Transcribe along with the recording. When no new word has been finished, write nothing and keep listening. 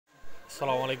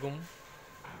আসসালামু আলাইকুম।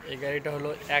 এই গাড়িটা হলো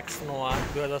এক্স নোয়া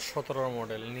 2017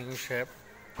 মডেল,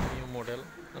 নিউ মডেল।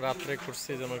 রাত্রে করছি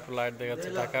এই জন্য একটু লাইট দেখাচ্ছে।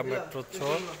 ঢাকা মেট্রো চ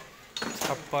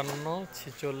 56,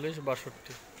 46,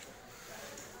 62।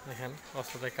 দেখেন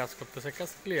রাস্তায় কাজ করতেছে,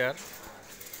 কাজ ক্লিয়ার।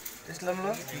 ইসলাম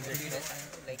লো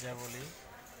যা বলি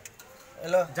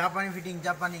হ্যালো জাপানি ফিটিং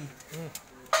জাপানি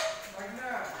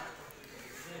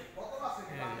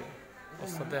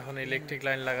রাস্তাতে এখন ইলেকট্রিক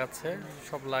লাইন লাগাচ্ছে,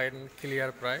 সব লাইন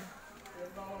ক্লিয়ার প্রায়।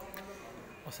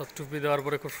 অর্থাৎ টুপি দেওয়ার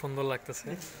পরে খুব সুন্দর লাগতেছে।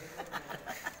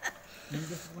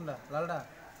 লালডা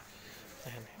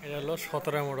দেখেন এটা হলো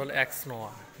 17 মডেল এক্স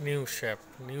নোয়া, নিউ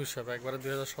শেপ একবারে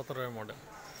 2017 মডেল।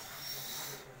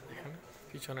 এখানে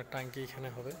পিছনের টাঙ্কি এখানে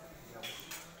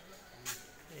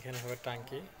হবে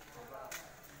টাঙ্কি,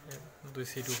 2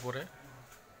 সিট উপরে।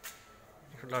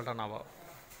 একটু ডালাটা নামাও।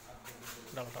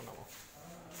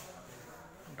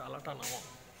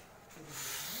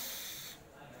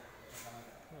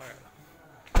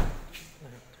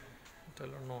 এটা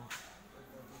হলো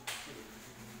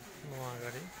নোয়া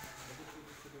গাড়ি,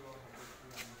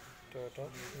 টয়োটা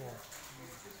নোয়া।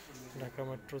 ঢাকা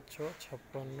মেট্রো চ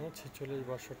 56,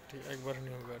 46, 62, একবারে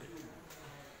নিউ গাড়ি।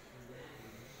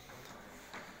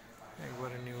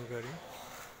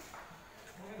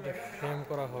 এটা ফ্রেম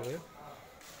করা হবে।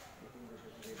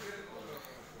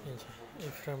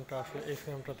 এই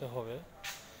ফ্রেমটাতে হবে,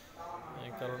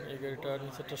 কারণ এই গাড়িটার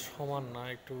নিচেটা সমান না,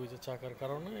 একটু ওই যে চাকার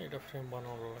কারণে এটা ফ্রেম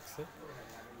বানানো লাগছে।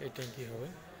 এই ট্যাঙ্কি হবে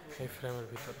এই ফ্রেমের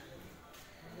ভিতরে।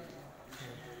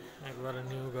 একবারে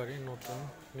নিউ গাড়ি, নতুন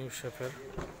নিউ শেপের,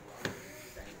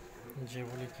 যে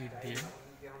বলি কিট দিয়ে।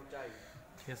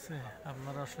 ঠিক আছে,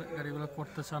 আপনারা আসলে গাড়িগুলো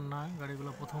করতে চান না,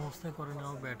 গাড়িগুলো প্রথম অবস্থায় করে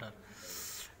নেওয়া বেটার।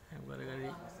 একবারে গাড়ি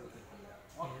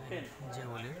যে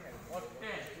বলি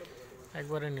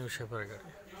একবারে নিউ শেপের গাড়ি,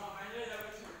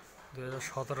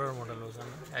 2017 মডেল, ওজন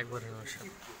একবারে নিউ শেপ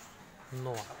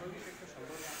নোয়া।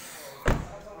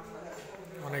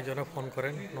 অনেকজনে ফোন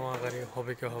করেন নোয়া গাড়ি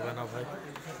হবে কি হবে না। ভাই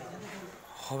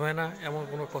হবে না এমন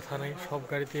কোনো কথা নেই, সব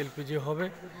গাড়িতে এলপিজি হবে,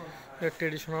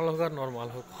 ট্রেডিশনাল হোক আর নর্মাল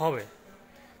হোক হবে,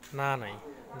 না নাই।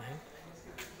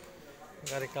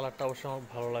 গাড়ির কালারটা অবশ্য আমার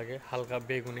ভালো লাগে, হালকা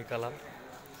বেগুনি কালার,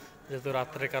 যেহেতু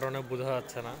রাত্রের কারণে বোঝা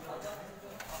যাচ্ছে না।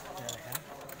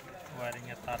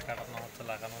 ওয়ারিংয়ের তার কাটানো হচ্ছে,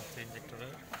 লাগানো হচ্ছে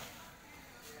ইঞ্জেক্টরের।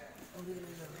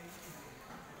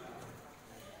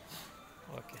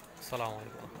 ওকে, আসসালামু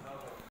আলাইকুম।